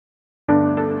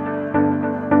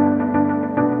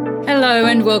Hello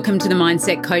and welcome to the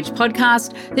Mindset Coach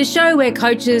podcast, the show where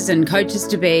coaches and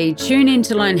coaches-to-be tune in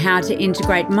to learn how to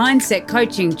integrate mindset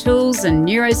coaching tools and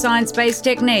neuroscience-based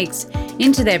techniques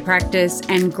into their practice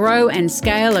and grow and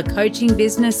scale a coaching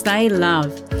business they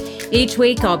love. Each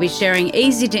week I'll be sharing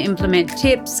easy-to-implement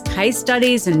tips, case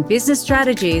studies and business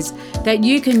strategies that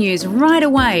you can use right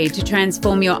away to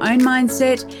transform your own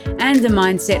mindset and the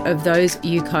mindset of those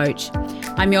you coach.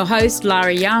 I'm your host,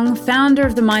 Lara Young, founder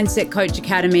of the Mindset Coach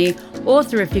Academy,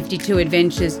 author of 52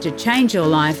 Adventures to Change Your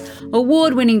Life,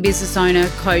 award-winning business owner,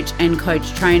 coach and coach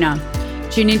trainer.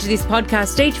 Tune into this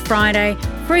podcast each Friday,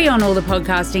 free on all the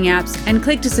podcasting apps, and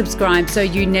click to subscribe so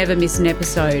you never miss an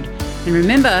episode. And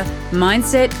remember,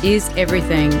 mindset is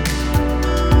everything.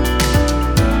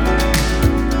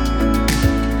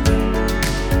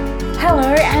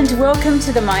 Hello and welcome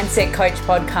to the Mindset Coach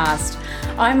podcast.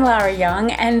 I'm Lara Young,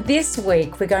 and this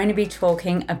week we're going to be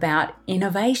talking about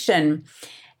innovation.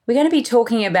 We're going to be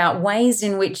talking about ways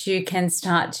in which you can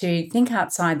start to think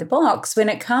outside the box when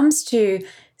it comes to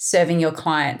serving your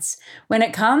clients, when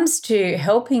it comes to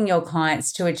helping your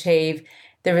clients to achieve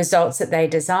the results that they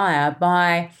desire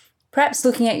by perhaps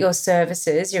looking at your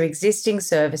services, your existing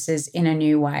services in a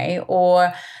new way,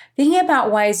 or thinking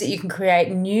about ways that you can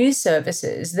create new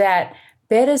services that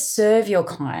better serve your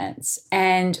clients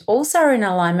and also are in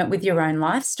alignment with your own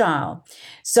lifestyle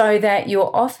so that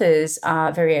your offers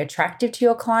are very attractive to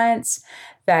your clients,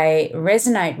 they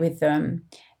resonate with them,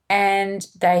 and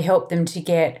they help them to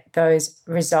get those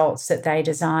results that they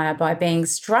desire by being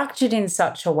structured in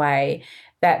such a way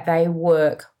that they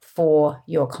work for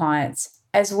your clients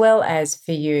as well as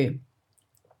for you.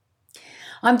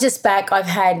 I'm just back. I've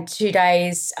had 2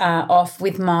 days off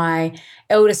with my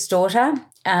eldest daughter,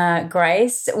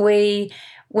 Grace. We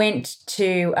went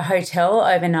to a hotel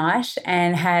overnight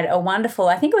and had a wonderful,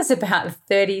 I think it was about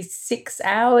 36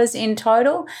 hours in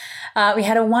total. We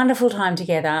had a wonderful time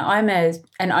together. I'm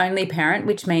an only parent,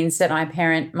 which means that I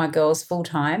parent my girls full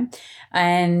time.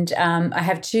 And I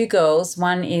have 2 girls,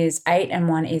 one is 8 and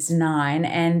one is 9,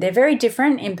 and they're very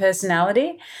different in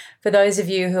personality. For those of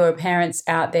you who are parents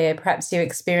out there, perhaps you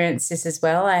experience this as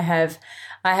well. I have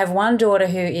one daughter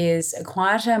who is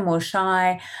quieter, more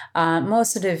shy, more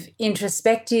sort of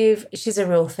introspective. She's a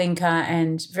real thinker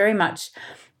and very much,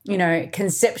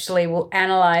 conceptually will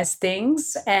analyze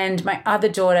things. And my other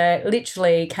daughter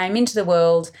literally came into the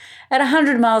world at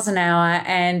 100 miles an hour,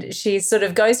 and she sort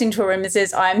of goes into a room and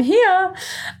says, "I'm here."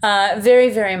 Very,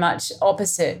 very much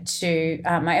opposite to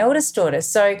my eldest daughter.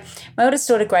 So my eldest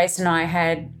daughter, Grace, and I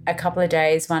had a couple of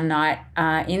days, one night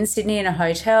in Sydney in a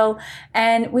hotel,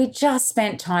 and we just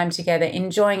spent time together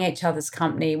enjoying each other's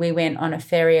company. We went on a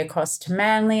ferry across to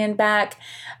Manly and back.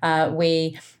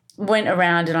 We went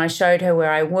around and I showed her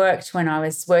where I worked when I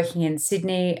was working in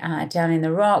Sydney, down in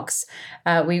the rocks.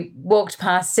 We walked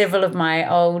past several of my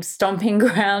old stomping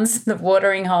grounds, the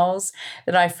watering holes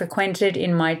that I frequented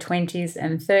in my 20s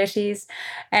and 30s.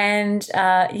 And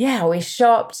we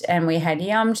shopped and we had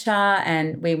yum cha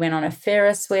and we went on a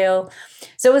Ferris wheel.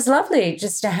 So it was lovely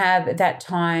just to have that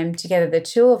time together, the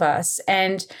two of us,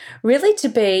 and really to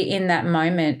be in that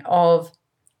moment of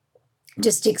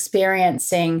just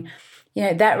experiencing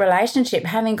that relationship,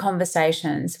 having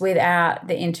conversations without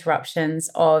the interruptions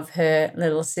of her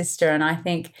little sister. And I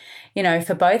think,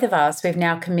 for both of us, we've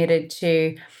now committed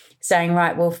to saying,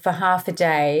 right, well, for half a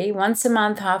day, once a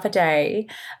month, half a day,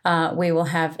 we will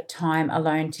have time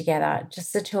alone together,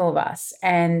 just the two of us.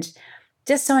 And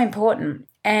just so important.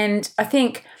 And I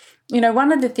think,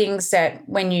 one of the things that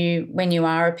when you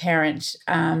are a parent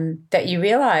that you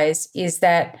realize is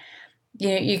that,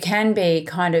 you can be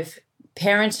kind of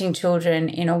parenting children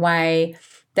in a way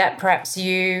that perhaps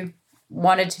you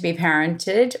wanted to be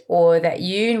parented or that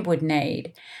you would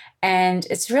need. And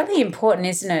it's really important,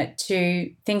 isn't it,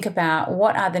 to think about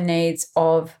what are the needs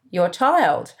of your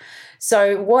child.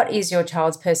 So what is your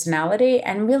child's personality,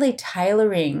 and really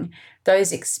tailoring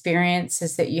those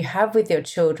experiences that you have with your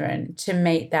children to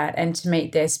meet that and to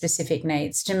meet their specific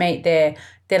needs, to meet their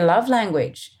love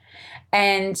language.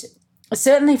 And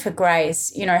certainly for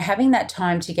Grace, having that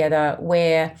time together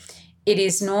where it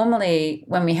is normally,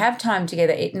 when we have time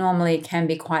together, it normally can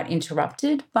be quite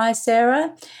interrupted by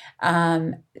Sarah.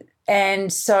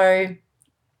 And so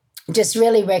just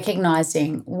really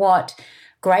recognizing what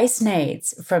Grace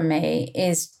needs from me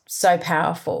is so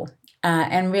powerful,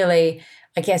 and really,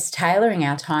 I guess, tailoring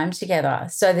our time together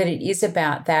so that it is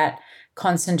about that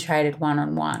concentrated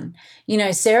one-on-one.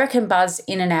 Sarah can buzz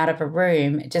in and out of a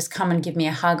room, just come and give me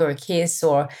a hug or a kiss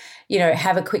or,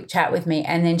 have a quick chat with me,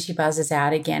 and then she buzzes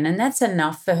out again. And that's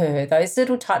enough for her, those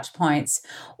little touch points.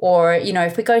 Or,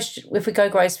 if we go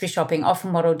grocery shopping,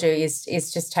 often what I'll do is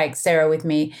just take Sarah with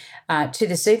me to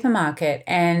the supermarket,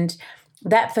 and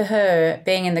that for her,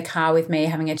 being in the car with me,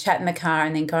 having a chat in the car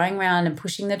and then going around and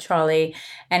pushing the trolley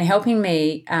and helping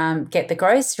me get the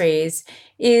groceries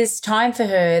is time for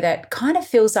her that kind of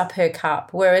fills up her cup.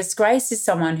 Whereas Grace is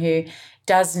someone who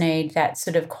does need that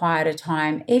sort of quieter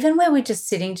time, even where we're just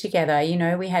sitting together.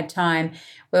 We had time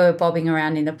where we're bobbing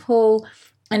around in the pool,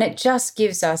 and it just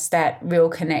gives us that real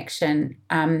connection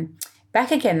back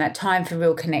again, that time for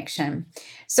real connection.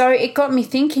 So it got me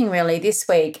thinking really this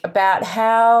week about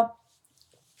how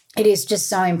it is just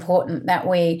so important that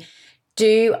we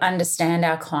do understand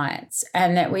our clients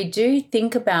and that we do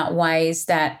think about ways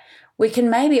that we can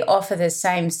maybe offer the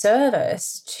same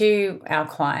service to our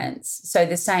clients, so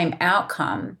the same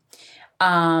outcome,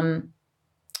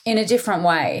 in a different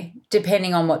way,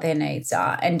 depending on what their needs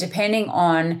are and depending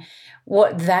on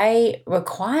what they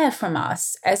require from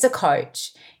us as a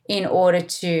coach in order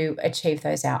to achieve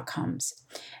those outcomes.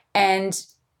 And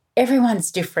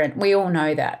everyone's different. We all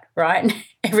know that, right?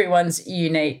 Everyone's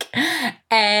unique.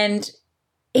 And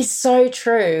it's so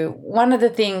true. One of the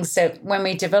things that when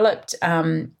we developed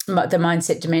the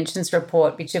Mindset Dimensions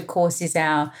report, which of course is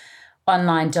our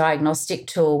online diagnostic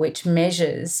tool, which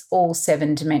measures all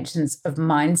 7 dimensions of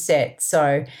mindset.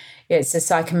 So it's a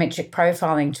psychometric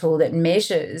profiling tool that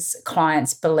measures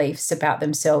clients' beliefs about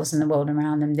themselves and the world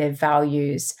around them, their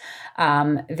values,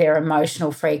 their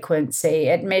emotional frequency.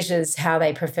 It measures how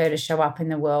they prefer to show up in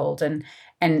the world and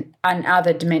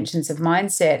other dimensions of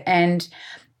mindset. And,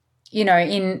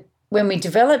 when we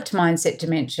developed Mindset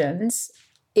Dimensions,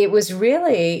 it was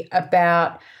really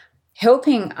about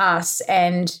helping us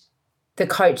and the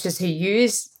coaches who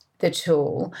use the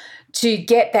tool to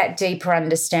get that deeper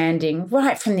understanding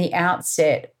right from the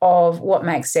outset of what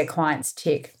makes their clients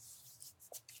tick.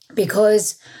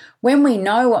 Because when we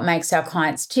know what makes our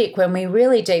clients tick, when we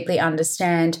really deeply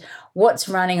understand what's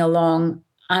running along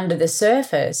under the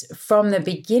surface from the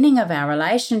beginning of our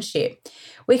relationship,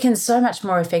 we can so much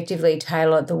more effectively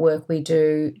tailor the work we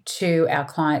do to our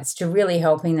clients to really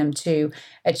helping them to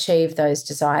achieve those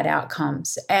desired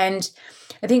outcomes. And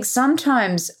I think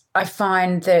sometimes I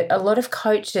find that a lot of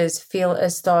coaches feel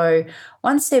as though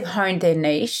once they've honed their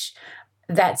niche,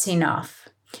 that's enough.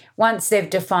 Once they've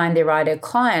defined their ideal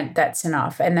client, that's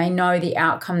enough. And they know the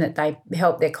outcome that they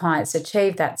help their clients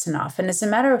achieve, that's enough. And as a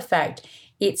matter of fact,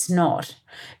 it's not.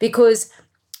 Because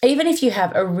even if you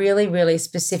have a really, really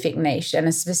specific niche and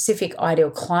a specific ideal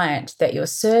client that you're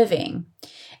serving,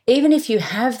 even if you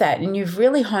have that and you've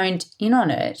really honed in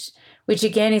on it, which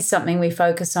again is something we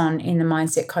focus on in the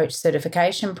Mindset Coach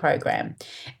certification program,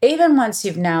 even once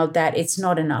you've nailed that, it's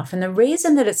not enough. And the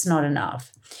reason that it's not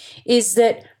enough is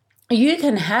that you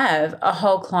can have a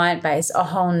whole client base, a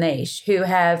whole niche who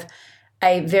have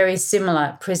a very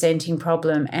similar presenting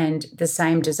problem and the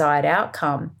same desired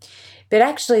outcome. But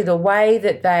actually the way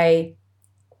that they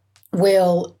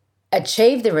will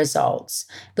achieve the results,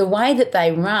 the way that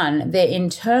they run their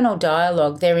internal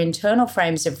dialogue, their internal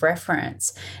frames of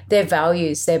reference, their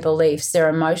values, their beliefs, their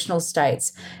emotional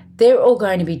states, they're all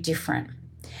going to be different.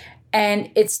 And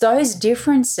it's those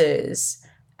differences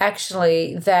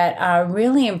actually that are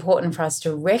really important for us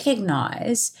to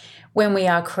recognize when we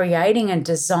are creating and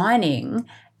designing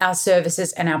our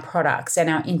services and our products and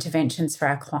our interventions for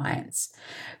our clients.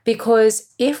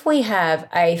 Because if we have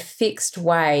a fixed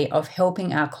way of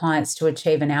helping our clients to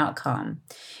achieve an outcome,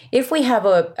 if we have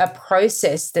a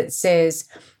process that says,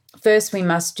 first we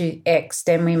must do X,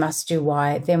 then we must do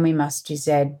Y, then we must do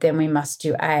Z, then we must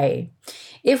do A.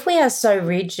 If we are so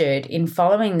rigid in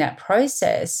following that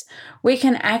process, we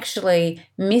can actually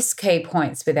miss key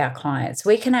points with our clients.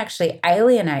 We can actually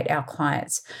alienate our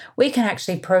clients. We can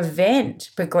actually prevent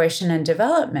progression and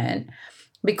development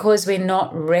because we're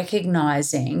not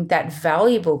recognizing that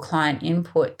valuable client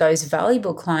input, those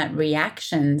valuable client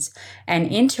reactions and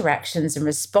interactions and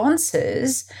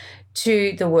responses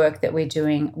to the work that we're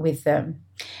doing with them.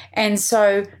 And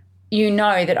so you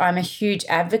know that I'm a huge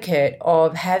advocate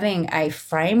of having a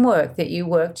framework that you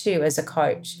work to as a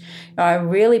coach. I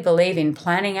really believe in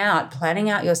planning out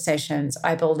your sessions.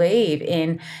 I believe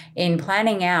in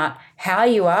planning out how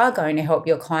you are going to help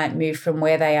your client move from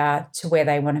where they are to where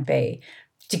they want to be,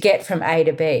 to get from A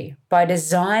to B, by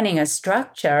designing a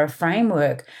structure, a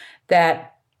framework that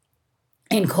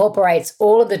incorporates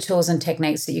all of the tools and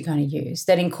techniques that you're going to use,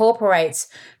 that incorporates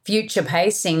future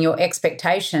pacing, your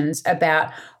expectations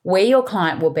about where your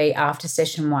client will be after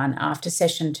session 1, after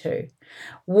session 2,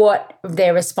 what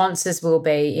their responses will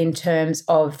be in terms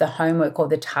of the homework or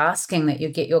the tasking that you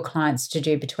get your clients to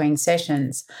do between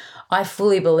sessions. I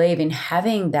fully believe in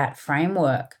having that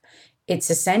framework. It's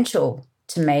essential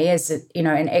to me as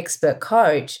an expert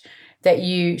coach that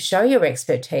you show your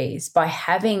expertise by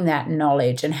having that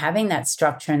knowledge and having that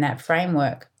structure and that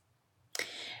framework.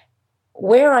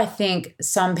 Where I think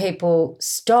some people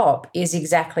stop is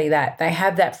exactly that. They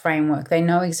have that framework. They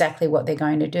know exactly what they're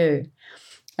going to do.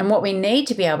 And what we need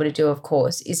to be able to do, of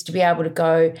course, is to be able to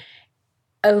go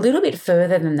a little bit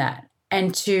further than that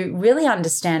and to really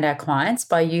understand our clients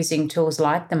by using tools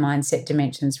like the Mindset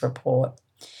Dimensions report,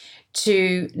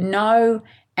 to know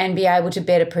and be able to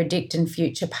better predict and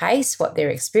future pace what their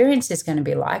experience is going to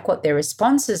be like, what their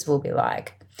responses will be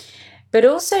like, but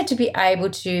also to be able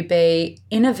to be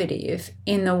innovative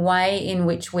in the way in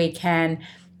which we can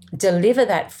deliver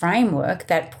that framework,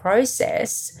 that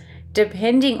process,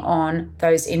 depending on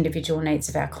those individual needs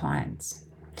of our clients.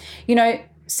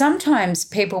 Sometimes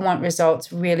people want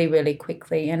results really, really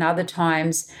quickly, and other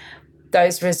times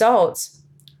those results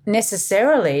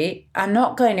necessarily are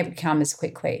not going to come as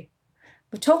quickly.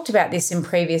 We've talked about this in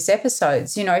previous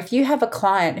episodes. If you have a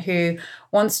client who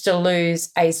wants to lose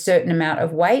a certain amount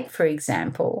of weight, for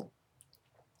example,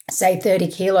 say 30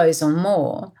 kilos or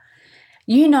more,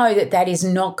 you know that is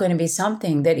not going to be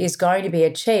something that is going to be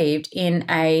achieved in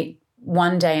a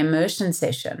one-day immersion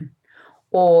session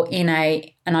or in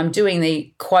and I'm doing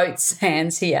the quotes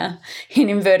hands here, in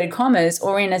inverted commas,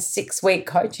 or in a 6-week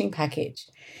coaching package.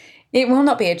 It will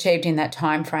not be achieved in that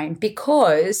time frame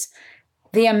because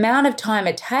the amount of time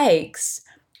it takes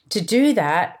to do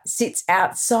that sits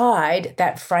outside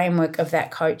that framework of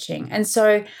that coaching. And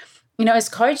so, as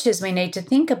coaches, we need to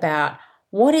think about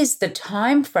what is the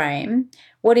time frame,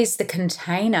 what is the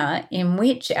container in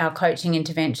which our coaching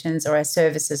interventions or our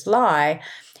services lie,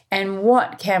 and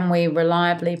what can we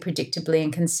reliably, predictably,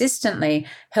 and consistently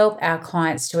help our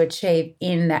clients to achieve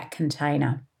in that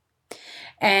container.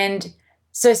 And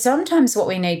so sometimes what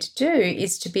we need to do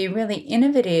is to be really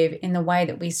innovative in the way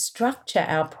that we structure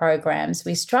our programs,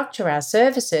 we structure our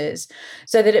services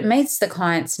so that it meets the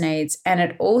client's needs and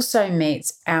it also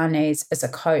meets our needs as a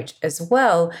coach as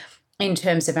well in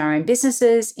terms of our own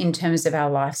businesses, in terms of our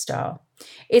lifestyle.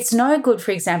 It's no good,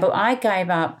 for example, I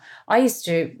used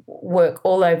to work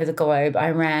all over the globe.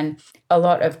 I ran a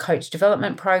lot of coach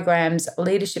development programs,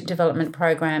 leadership development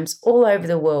programs all over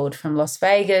the world, from Las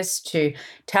Vegas to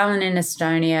Tallinn in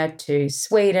Estonia to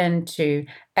Sweden to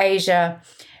Asia.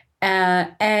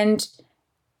 And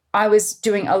I was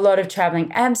doing a lot of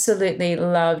traveling, absolutely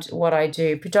loved what I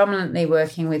do, predominantly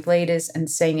working with leaders and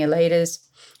senior leaders.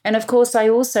 And of course, I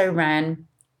also ran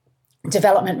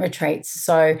development retreats,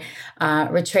 so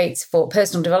retreats for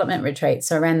personal development retreats.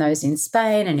 So I ran those in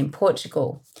Spain and in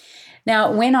Portugal.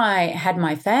 Now, when I had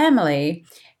my family,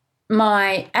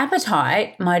 my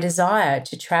appetite, my desire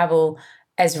to travel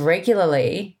as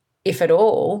regularly, if at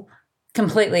all,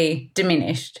 completely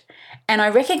diminished. And I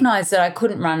recognized that I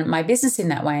couldn't run my business in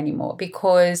that way anymore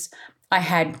because I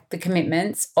had the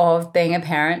commitments of being a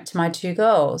parent to my 2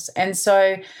 girls. And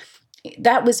so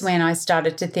that was when I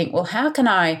started to think, well, how can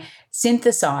I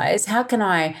synthesize, how can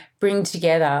I bring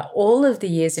together all of the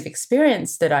years of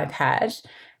experience that I've had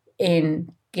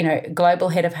in, global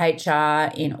head of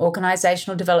HR, in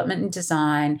organizational development and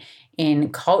design, in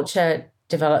culture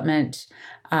development,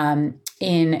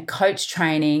 in coach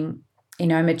training.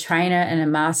 I'm a trainer and a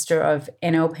master of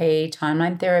NLP,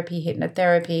 timeline therapy,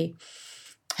 hypnotherapy.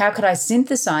 How could I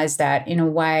synthesize that in a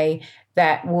way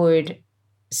that would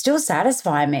still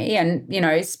satisfy me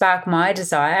and, spark my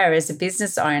desire as a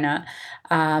business owner,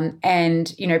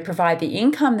 and, provide the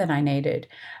income that I needed,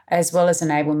 as well as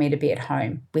enable me to be at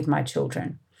home with my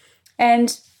children.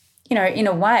 And, in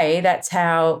a way, that's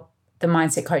how the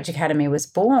Mindset Coach Academy was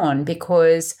born,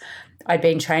 because I'd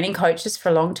been training coaches for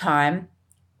a long time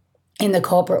in the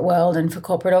corporate world and for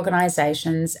corporate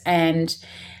organizations, and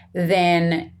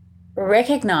then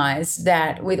recognized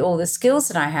that with all the skills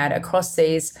that I had across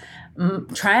these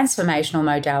transformational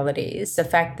modalities, the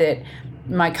fact that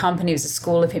my company was a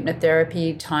school of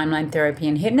hypnotherapy, timeline therapy,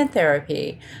 and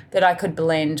hypnotherapy, that I could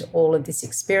blend all of this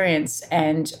experience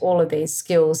and all of these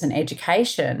skills and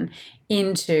education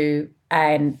into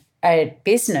a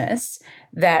business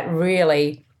that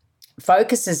really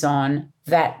focuses on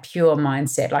that pure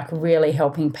mindset, like really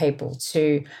helping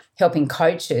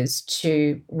coaches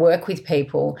to work with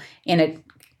people in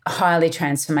highly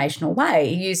transformational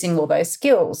way using all those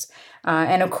skills.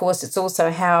 And of course, it's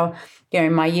also how,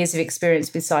 my years of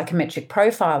experience with psychometric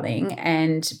profiling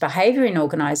and behavior in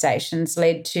organizations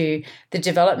led to the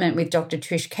development with Dr.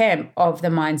 Trish Kemp of the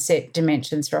Mindset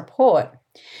Dimensions report.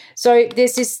 So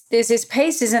there's this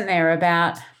piece, isn't there,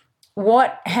 about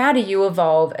how do you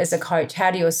evolve as a coach?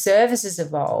 How do your services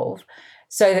evolve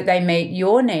so that they meet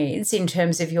your needs in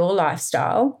terms of your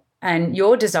lifestyle and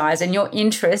your desires and your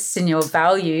interests and your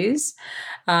values,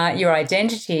 your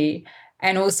identity,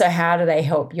 and also how do they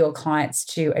help your clients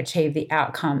to achieve the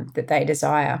outcome that they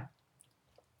desire?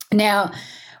 Now,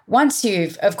 once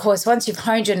you've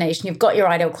honed your niche and you've got your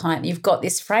ideal client, you've got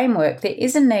this framework, there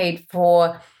is a need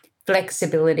for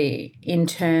flexibility in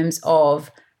terms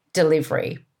of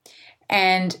delivery.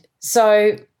 And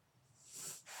so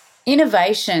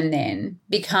innovation then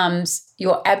becomes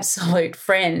your absolute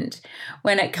friend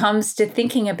when it comes to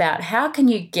thinking about how can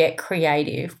you get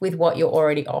creative with what you're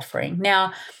already offering.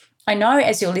 Now, I know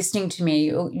as you're listening to me,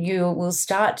 you will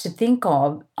start to think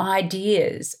of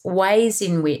ideas, ways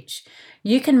in which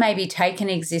you can maybe take an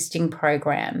existing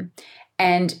program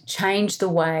and change the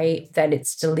way that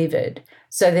it's delivered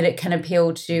so that it can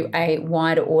appeal to a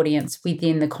wider audience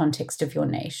within the context of your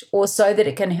niche, or so that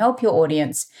it can help your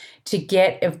audience to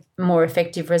get more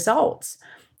effective results,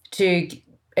 to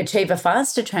achieve a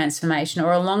faster transformation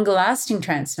or a longer lasting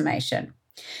transformation.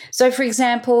 So, for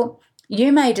example,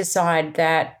 you may decide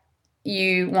that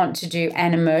you want to do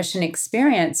an immersion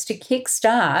experience to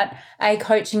kickstart a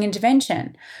coaching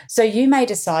intervention. So you may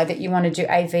decide that you want to do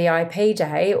a VIP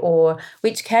day, or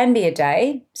which can be a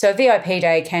day. So a VIP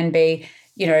day can be,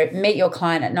 meet your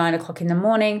client at 9 o'clock in the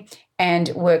morning and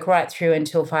work right through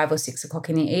until 5 or 6 o'clock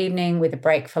in the evening with a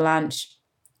break for lunch.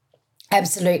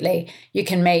 Absolutely. You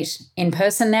can meet in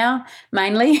person now,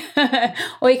 mainly,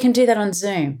 or you can do that on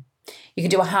Zoom. You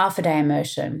could do a half a day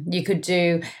immersion. You could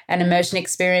do an immersion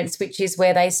experience, which is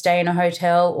where they stay in a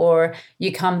hotel, or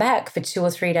you come back for 2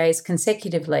 or 3 days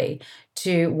consecutively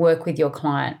to work with your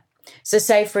client. So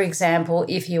say, for example,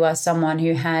 if you are someone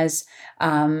who has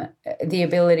the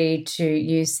ability to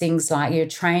use things like you're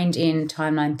trained in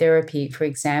timeline therapy, for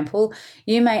example,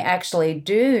 you may actually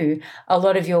do a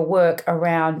lot of your work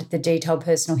around the detailed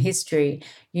personal history.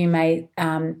 You may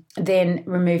then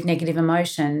remove negative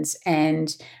emotions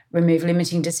and remove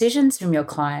limiting decisions from your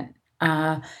client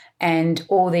and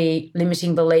all the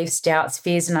limiting beliefs, doubts,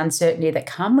 fears, and uncertainty that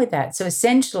come with that. So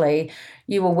essentially,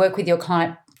 you will work with your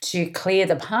client to clear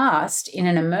the past in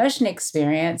an immersion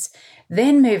experience,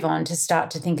 then move on to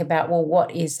start to think about, well,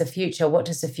 what is the future? What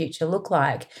does the future look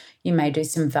like? You may do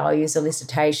some values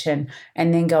elicitation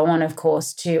and then go on, of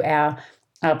course, to our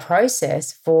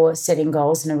process for setting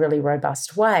goals in a really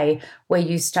robust way, where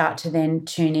you start to then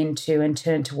tune into and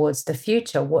turn towards the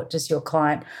future. What does your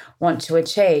client want to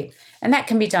achieve? And that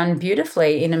can be done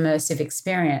beautifully in immersive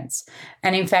experience.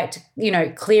 And in fact,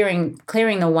 clearing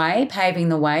the way, paving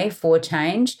the way for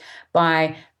change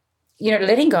by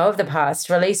letting go of the past,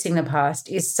 releasing the past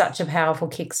is such a powerful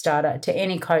kickstarter to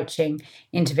any coaching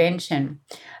intervention.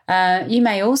 You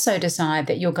may also decide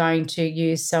that you're going to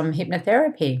use some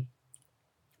hypnotherapy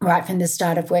right from the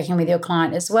start of working with your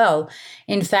client as well.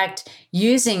 In fact,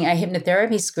 using a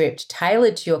hypnotherapy script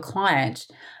tailored to your client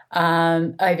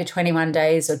over 21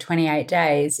 days or 28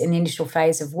 days in the initial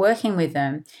phase of working with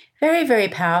them, very, very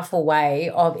powerful way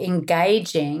of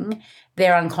engaging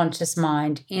their unconscious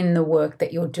mind in the work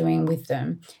that you're doing with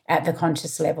them at the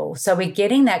conscious level. So we're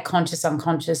getting that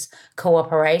conscious-unconscious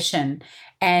cooperation,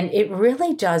 and it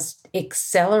really does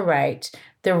accelerate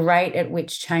the rate at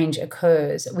which change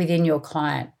occurs within your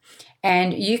client.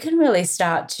 And you can really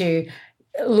start to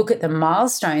look at the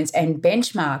milestones and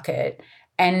benchmark it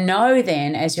and know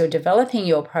then, as you're developing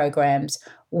your programs,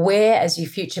 where, as you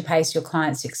future pace your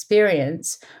client's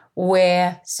experience,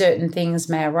 where certain things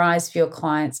may arise for your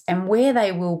clients and where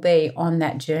they will be on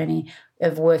that journey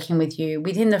of working with you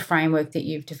within the framework that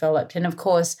you've developed. And of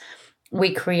course,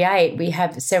 we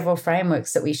have several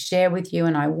frameworks that we share with you,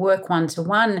 and I work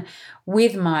one-to-one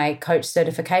with my coach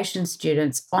certification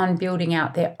students on building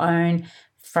out their own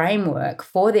framework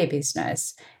for their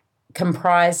business,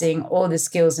 comprising all the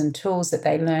skills and tools that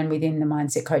they learn within the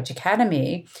Mindset Coach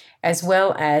Academy, as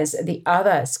well as the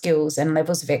other skills and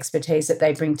levels of expertise that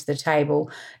they bring to the table,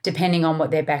 depending on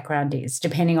what their background is,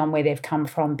 depending on where they've come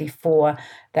from before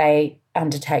they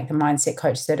undertake the Mindset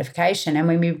Coach certification. And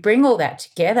when we bring all that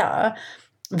together,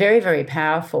 very, very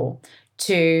powerful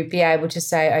to be able to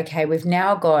say, okay, we've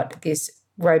now got this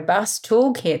robust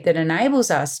toolkit that enables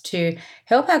us to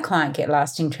help our client get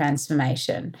lasting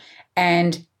transformation.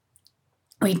 And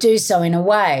we do so in a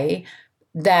way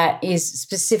that is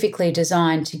specifically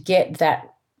designed to get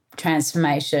that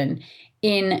transformation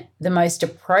in the most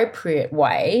appropriate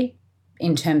way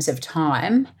in terms of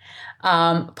time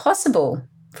possible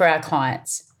for our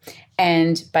clients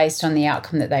and based on the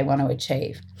outcome that they want to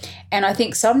achieve. And I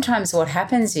think sometimes what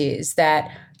happens is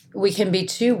that we can be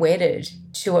too wedded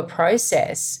to a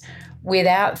process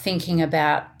without thinking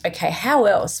about, okay, how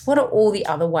else? What are all the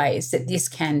other ways that this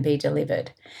can be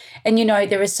delivered? And,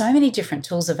 there are so many different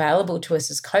tools available to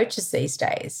us as coaches these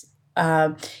days.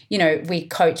 We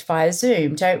coach via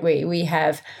Zoom, don't we? We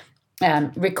have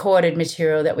recorded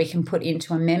material that we can put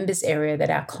into a members area that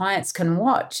our clients can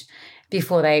watch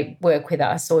before they work with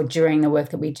us or during the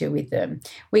work that we do with them.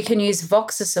 We can use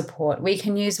Voxer support. We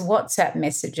can use WhatsApp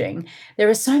messaging. There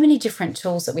are so many different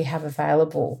tools that we have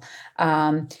available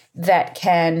that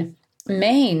can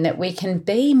mean that we can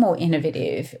be more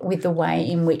innovative with the way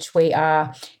in which we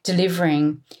are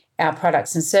delivering our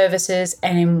products and services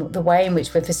and in the way in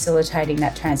which we're facilitating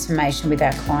that transformation with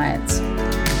our clients.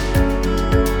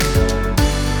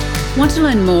 Want to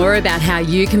learn more about how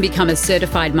you can become a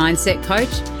certified mindset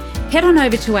coach? Head on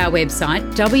over to our website,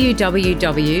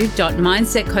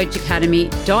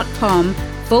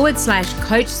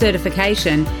 www.mindsetcoachacademy.com/coach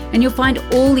certification, and you'll find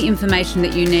all the information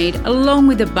that you need, along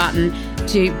with a button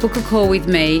to book a call with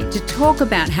me to talk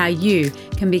about how you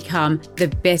can become the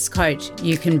best coach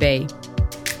you can be.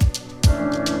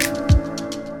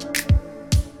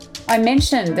 I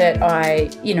mentioned that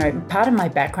part of my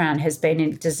background has been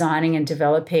in designing and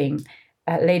developing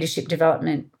leadership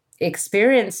development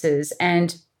experiences,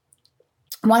 and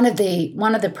one of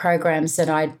the programs that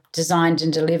I designed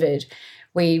and delivered,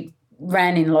 we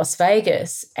ran in Las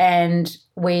Vegas, and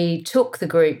we took the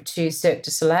group to Cirque du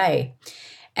Soleil.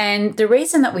 And the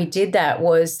reason that we did that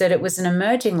was that it was an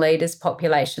emerging leaders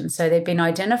population. So they'd been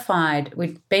identified,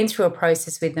 we'd been through a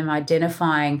process with them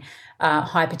identifying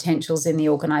high potentials in the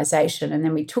organisation. And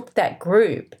then we took that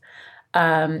group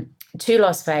to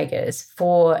Las Vegas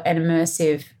for an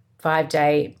immersive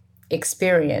 5-day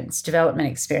development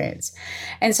experience.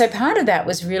 And so part of that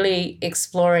was really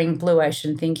exploring blue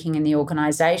ocean thinking in the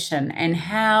organisation and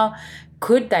how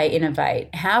could they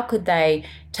innovate? How could they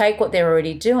take what they're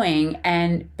already doing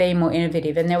and be more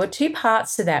innovative? And there were two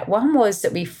parts to that. One was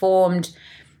that we formed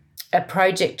a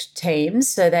project team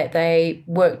so that they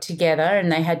worked together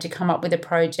and they had to come up with a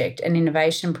project, an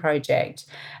innovation project,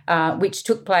 which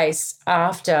took place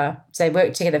after, so they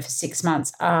worked together for 6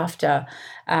 months after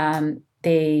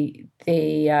the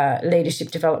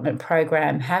leadership development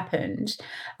program happened.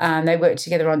 They worked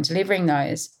together on delivering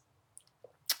those.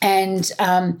 And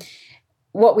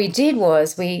what we did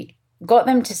was we got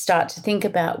them to start to think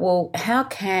about, well, how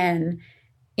can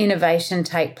innovation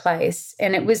take place?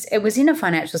 And it was in a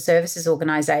financial services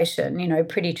organisation,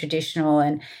 pretty traditional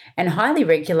and highly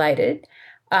regulated.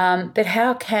 But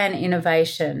how can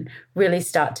innovation really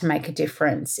start to make a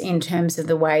difference in terms of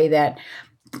the way that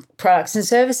products and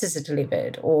services are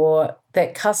delivered, or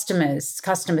that customer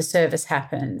service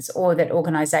happens, or that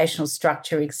organisational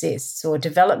structure exists or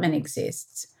development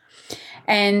exists?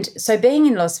 And so being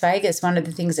in Las Vegas, one of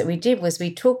the things that we did was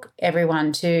we took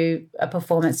everyone to a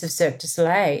performance of Cirque du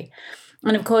Soleil.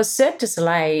 And of course, Cirque du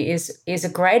Soleil is a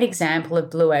great example of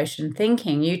blue ocean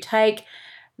thinking. You take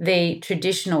the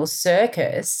traditional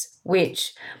circus,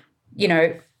 which,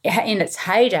 in its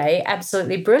heyday,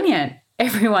 absolutely brilliant.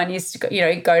 Everyone used to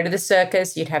go to the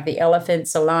circus. You'd have the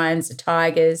elephants, the lions, the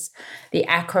tigers, the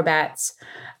acrobats,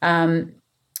 and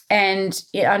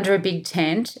under a big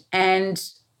tent. And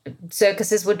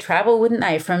circuses would travel, wouldn't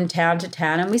they, from town to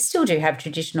town? And we still do have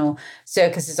traditional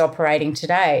circuses operating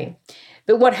today.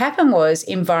 But what happened was,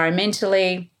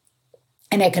 environmentally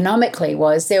and economically,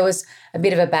 there was a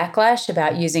bit of a backlash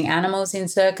about using animals in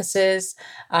circuses,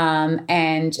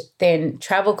 and then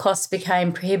travel costs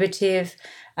became prohibitive.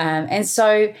 And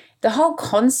so the whole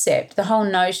concept, the whole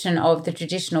notion of the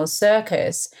traditional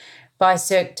circus by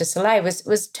Cirque du Soleil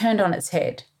was turned on its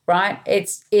head, right?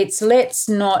 It's let's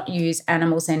not use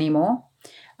animals anymore.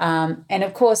 And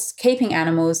of course, keeping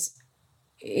animals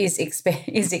is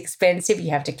expensive.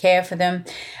 You have to care for them.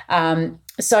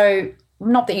 So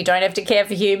not that you don't have to care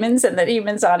for humans and that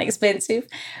humans aren't expensive,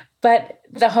 but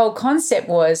the whole concept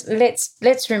was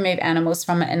let's remove animals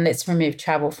from it and let's remove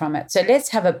travel from it. So let's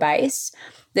have a base.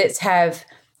 Let's have,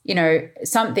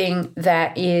 something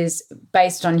that is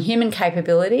based on human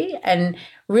capability and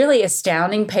really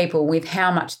astounding people with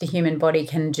how much the human body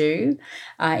can do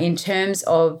in terms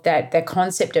of the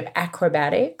concept of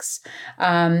acrobatics.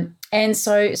 And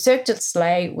so Cirque du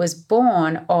Soleil was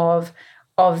born of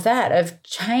that, of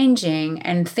changing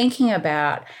and thinking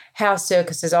about how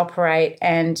circuses operate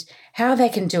and how they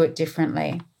can do it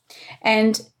differently.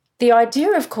 And the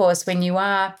idea, of course, when you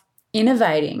are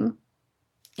innovating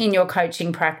in your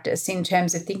coaching practice in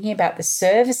terms of thinking about the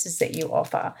services that you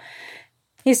offer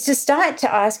is to start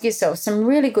to ask yourself some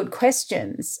really good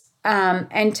questions,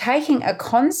 and taking a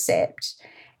concept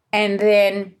and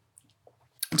then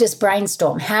just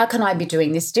brainstorm, how can I be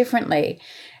doing this differently?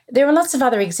 There are lots of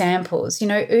other examples.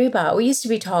 Uber, we used to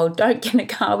be told, don't get in a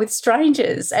car with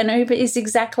strangers, and Uber is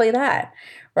exactly that,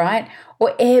 right?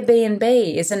 Or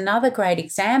Airbnb is another great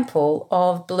example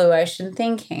of blue ocean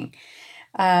thinking.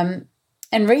 And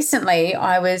recently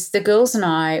the girls and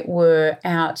I were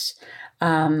out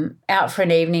for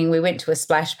an evening. We went to a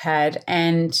splash pad,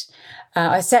 and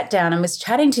I sat down and was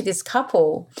chatting to this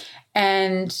couple,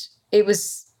 and it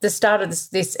was the start of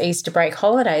this Easter break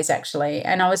holidays, actually.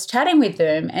 And I was chatting with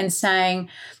them and saying,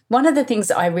 one of the things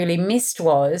that I really missed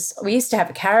was we used to have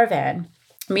a caravan.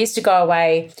 We used to go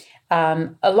away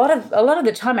a lot of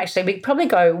the time, actually. We'd probably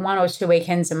go 1 or 2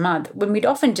 weekends a month, when we'd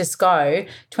often just go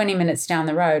 20 minutes down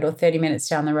the road or 30 minutes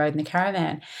down the road in the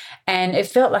caravan. And it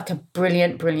felt like a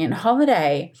brilliant, brilliant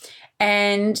holiday.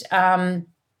 And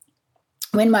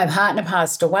when my partner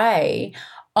passed away,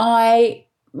 at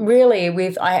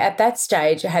that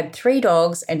stage, I had 3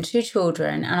 dogs and 2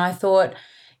 children. And I thought,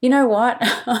 you know what?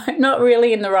 I'm not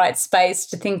really in the right space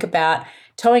to think about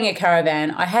towing a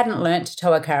caravan. I hadn't learnt to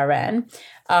tow a caravan,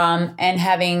 and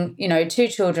having, 2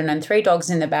 children and 3 dogs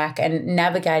in the back and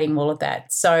navigating all of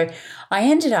that. So I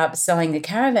ended up selling the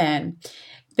caravan.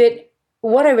 But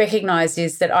what I recognize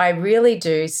is that I really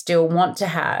do still want to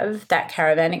have that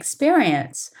caravan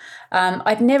experience.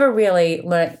 I'd never really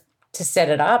learnt to set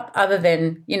it up, other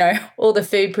than, all the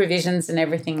food provisions and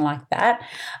everything like that.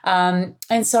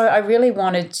 And so I really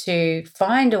wanted to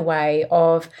find a way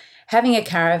of having a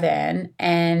caravan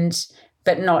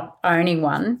but not owning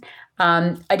one.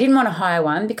 I didn't want to hire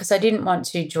one because I didn't want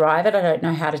to drive it. I don't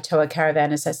know how to tow a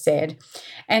caravan, as I said.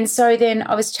 And so then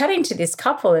I was chatting to this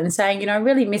couple and saying, I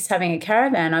really miss having a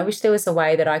caravan. I wish there was a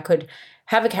way that I could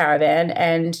have a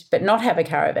caravan but not have a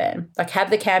caravan, like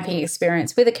have the camping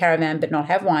experience with a caravan but not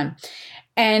have one.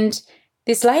 And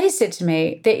this lady said to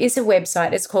me, there is a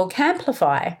website, it's called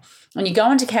Camplify. And you go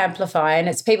onto Camplify, and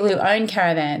it's people who own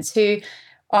caravans who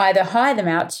either hire them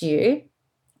out to you,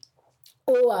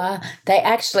 or they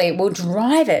actually will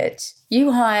drive it.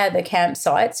 You hire the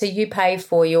campsite, so you pay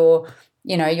for your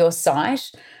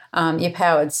site, your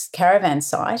powered caravan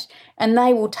site, and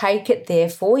they will take it there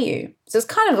for you. So it's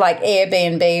kind of like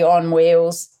Airbnb on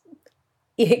wheels,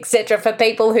 etc., for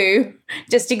people who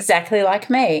just exactly like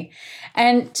me.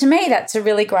 And to me, that's a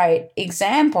really great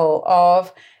example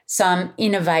of some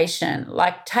innovation,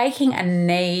 like taking a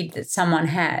need that someone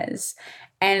has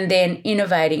and then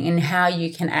innovating in how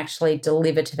you can actually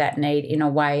deliver to that need in a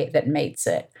way that meets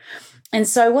it. And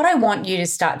so what I want you to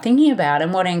start thinking about,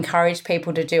 and what I encourage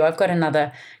people to do, I've got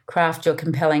another Craft Your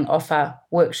Compelling Offer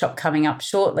workshop coming up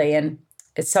shortly, and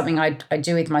it's something I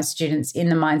do with my students in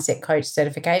the Mindset Coach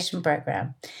certification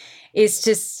program, is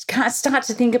to start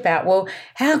to think about, well,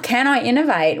 how can I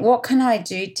innovate? What can I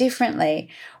do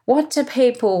differently? What do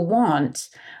people want?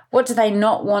 What do they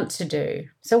not want to do?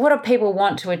 So what do people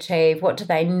want to achieve? What do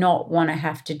they not want to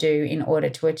have to do in order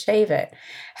to achieve it?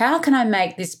 How can I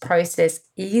make this process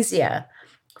easier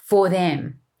for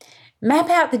them? Map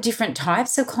out the different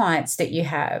types of clients that you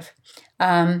have.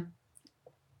 How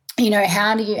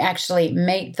do you actually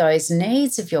meet those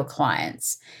needs of your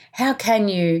clients? How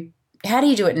do you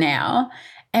do it now?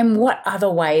 And what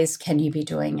other ways can you be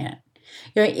doing it?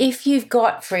 If you've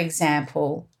got, for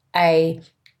example, a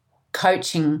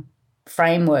coaching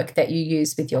framework that you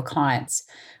use with your clients,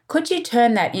 could you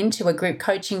turn that into a group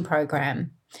coaching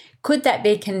program? Could that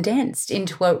be condensed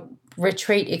into a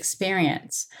retreat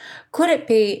experience? Could it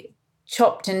be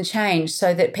chopped and changed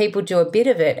so that people do a bit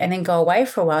of it and then go away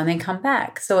for a while and then come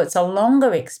back, so it's a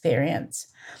longer experience?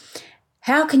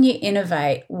 How can you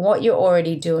innovate what you're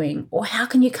already doing, or how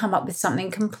can you come up with something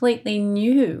completely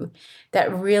new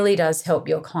that really does help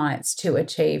your clients to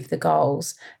achieve the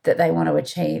goals that they want to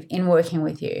achieve in working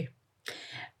with you?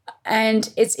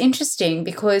 And it's interesting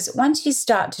because once you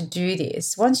start to do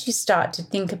this, once you start to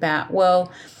think about,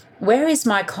 well, where is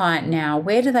my client now?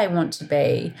 Where do they want to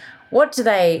be? What do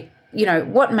they,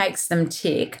 what makes them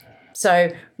tick?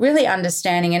 So really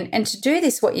understanding, and to do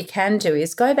this, what you can do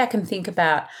is go back and think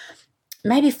about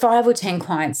maybe 5 or 10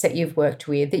 clients that you've worked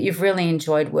with, that you've really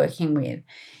enjoyed working with,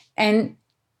 and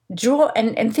draw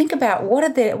and think about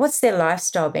what's their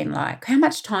lifestyle been like? How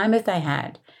much time have they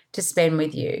had to spend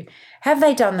with you? Have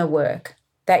they done the work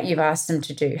that you've asked them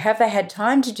to do? Have they had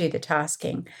time to do the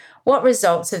tasking? What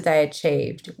results have they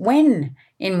achieved? When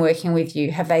in working with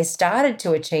you? Have they started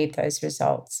to achieve those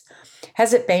results?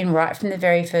 Has it been right from the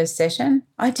very first session?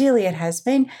 Ideally, it has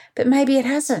been, but maybe it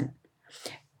hasn't.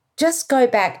 Just go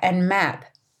back and map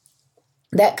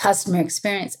that customer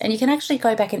experience. And you can actually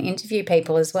go back and interview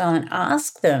people as well and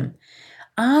ask them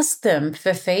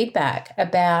for feedback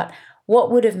about what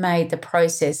would have made the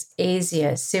process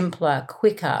easier, simpler,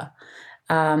 quicker,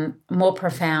 more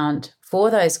profound for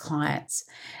those clients.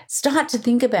 Start to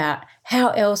think about how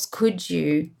else could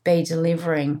you be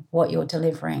delivering what you're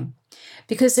delivering,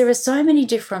 because there are so many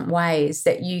different ways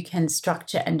that you can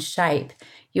structure and shape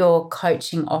your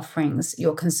coaching offerings,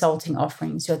 your consulting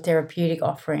offerings, your therapeutic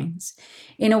offerings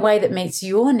in a way that meets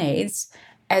your needs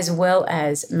as well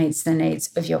as meets the needs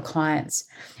of your clients.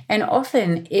 And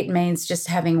often it means just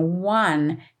having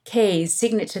one key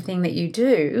signature thing that you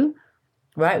do,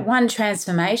 right? One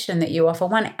transformation that you offer,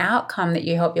 one outcome that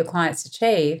you help your clients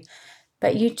achieve,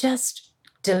 but you just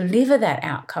deliver that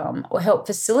outcome or help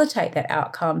facilitate that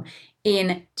outcome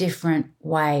in different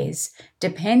ways,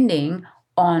 depending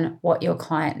on what your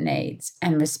client needs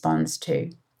and responds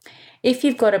to. If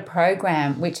you've got a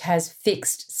program which has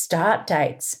fixed start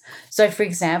dates, so for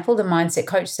example, the Mindset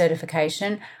Coach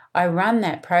certification, I run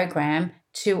that program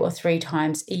 2 or 3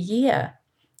 times a year.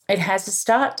 It has a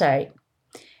start date.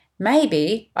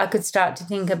 Maybe I could start to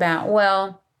think about,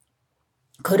 well,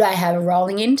 could I have a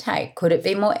rolling intake? Could it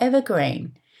be more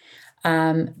evergreen?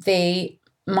 The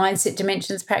Mindset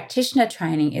Dimensions practitioner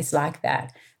training is like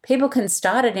that. People can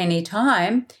start at any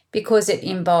time because it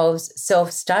involves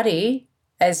self-study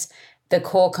as the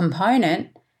core component,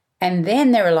 and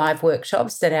then there are live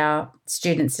workshops that our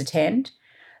students attend.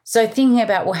 So thinking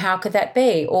about, well, how could that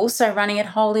be? Also running it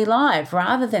wholly live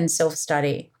rather than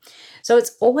self-study. So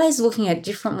it's always looking at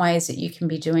different ways that you can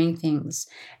be doing things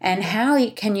and how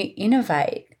can you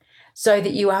innovate so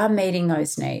that you are meeting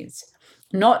those needs.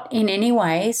 Not in any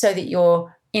way so that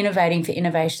you're innovating for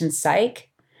innovation's sake,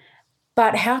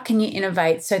 but how can you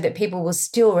innovate so that people will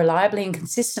still reliably and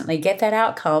consistently get that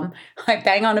outcome? I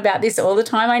bang on about this all the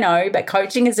time, I know, but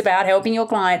coaching is about helping your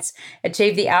clients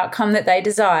achieve the outcome that they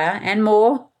desire and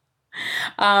more.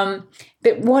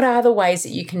 But what are the ways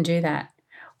that you can do that?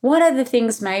 What are the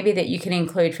things maybe that you can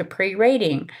include for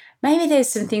pre-reading? Maybe there's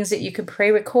some things that you could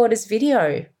pre-record as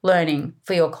video learning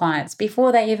for your clients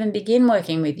before they even begin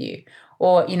working with you,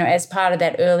 or, as part of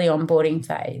that early onboarding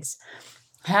phase.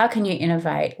 How can you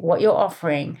innovate what you're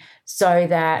offering so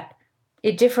that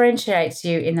it differentiates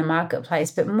you in the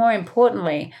marketplace, but more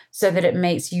importantly, so that it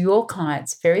meets your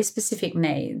clients' very specific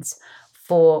needs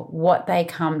for what they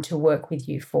come to work with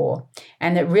you for,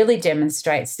 and that really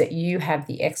demonstrates that you have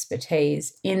the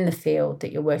expertise in the field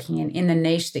that you're working in the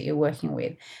niche that you're working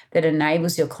with, that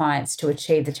enables your clients to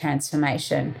achieve the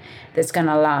transformation that's going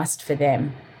to last for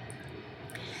them.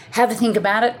 Have a think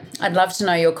about it. I'd love to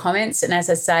know your comments. And as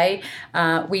I say,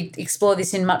 we explore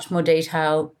this in much more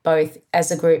detail, both as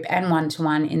a group and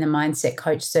one-to-one in the Mindset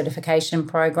Coach certification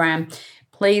program.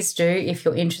 Please do, if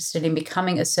you're interested in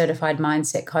becoming a certified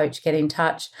mindset coach, get in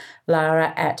touch,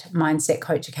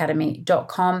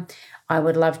 lara@mindsetcoachacademy.com. I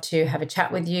would love to have a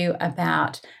chat with you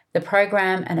about the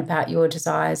program and about your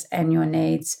desires and your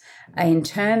needs in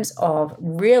terms of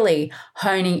really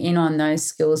honing in on those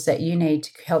skills that you need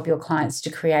to help your clients to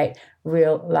create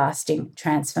real lasting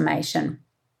transformation.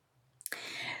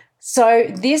 So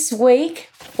this week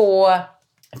for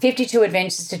 52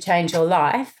 Adventures to Change Your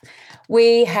Life,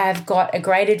 we have got a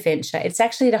great adventure. It's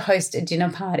actually to host a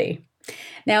dinner party.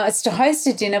 Now, it's to host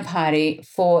a dinner party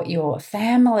for your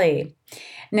family.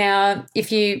 Now,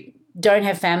 if you don't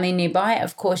have family nearby,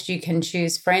 of course you can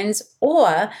choose friends,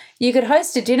 or you could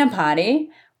host a dinner party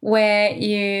where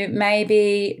you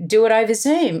maybe do it over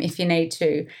Zoom if you need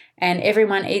to, and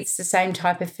everyone eats the same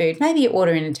type of food. Maybe you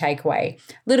order in a takeaway.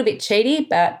 A little bit cheaty,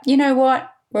 but you know what?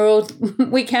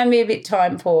 We can be a bit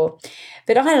time poor.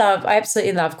 But I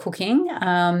absolutely love cooking.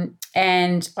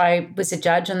 And I was a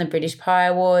judge on the British Pie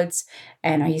Awards,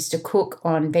 and I used to cook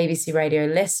on BBC Radio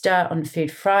Leicester on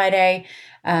Food Friday.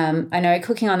 I know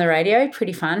cooking on the radio,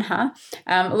 pretty fun, huh?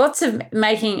 Lots of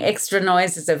making extra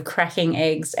noises of cracking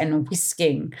eggs and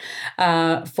whisking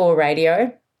for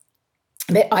radio.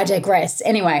 But I digress.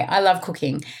 Anyway, I love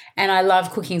cooking, and I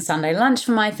love cooking Sunday lunch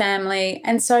for my family.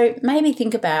 And so maybe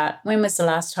think about, when was the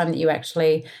last time that you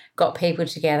actually got people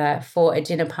together for a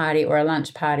dinner party or a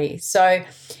lunch party? So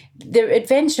the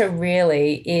adventure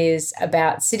really is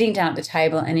about sitting down at the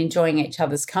table and enjoying each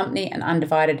other's company and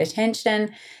undivided attention.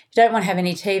 You don't want to have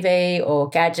any TV or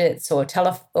gadgets or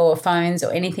phones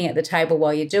or anything at the table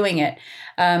while you're doing it.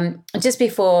 Just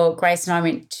before Grace and I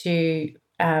went to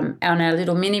on our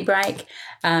little mini break,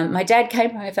 my dad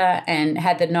came over and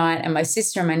had the night, and my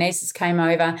sister and my nieces came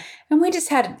over, and we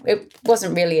just it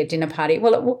wasn't really a dinner party.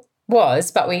 Well, it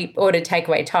was, but we ordered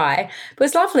takeaway Thai. It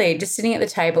was lovely, just sitting at the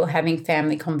table having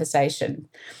family conversation.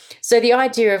 So the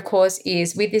idea, of course,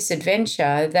 is with this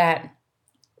adventure that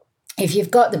if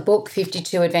you've got the book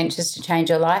 52 Adventures to Change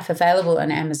Your Life available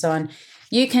on Amazon,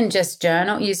 you can just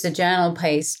use the journal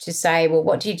piece to say, well,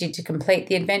 what you did to complete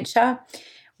the adventure,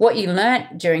 what you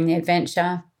learnt during the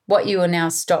adventure, what you will now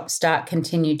stop, start,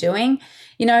 continue doing.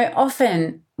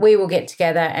 Often we will get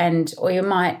together or you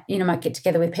might get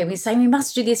together with people and say, we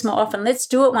must do this more often. Let's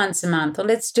do it once a month, or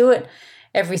let's do it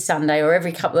every Sunday or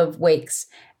every couple of weeks.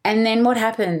 And then what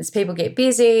happens? People get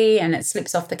busy and it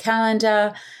slips off the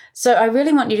calendar. So I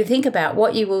really want you to think about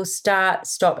what you will start,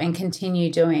 stop, and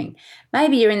continue doing.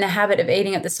 Maybe you're in the habit of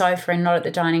eating at the sofa and not at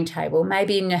the dining table.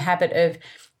 Maybe in the habit of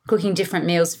cooking different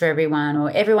meals for everyone, or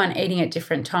everyone eating at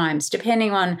different times,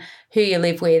 depending on who you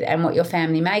live with and what your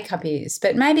family makeup is.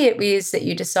 But maybe it is that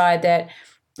you decide that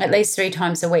at least 3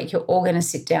 times a week, you're all going to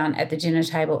sit down at the dinner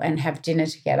table and have dinner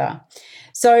together.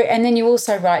 So, and then you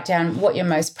also write down what you're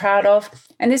most proud of.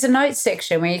 And there's a notes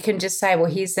section where you can just say, well,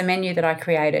 here's the menu that I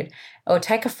created, or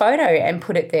take a photo and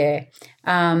put it there,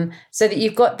 so that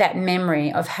you've got that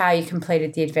memory of how you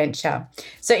completed the adventure.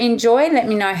 So enjoy, let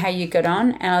me know how you got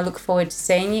on, and I look forward to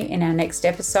seeing you in our next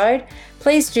episode.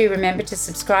 Please do remember to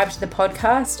subscribe to the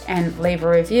podcast and leave a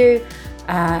review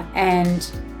and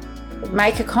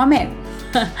make a comment.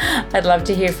 I'd love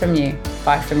to hear from you.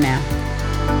 Bye from now.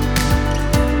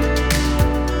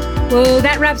 Well,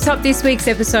 that wraps up this week's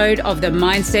episode of the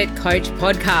Mindset Coach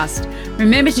podcast.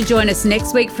 Remember to join us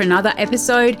next week for another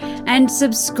episode, and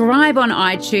subscribe on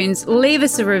iTunes. Leave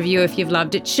us a review if you've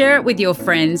loved it. Share it with your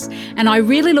friends. And I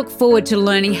really look forward to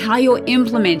learning how you're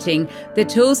implementing the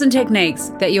tools and techniques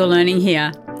that you're learning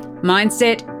here.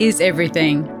 Mindset is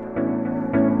everything.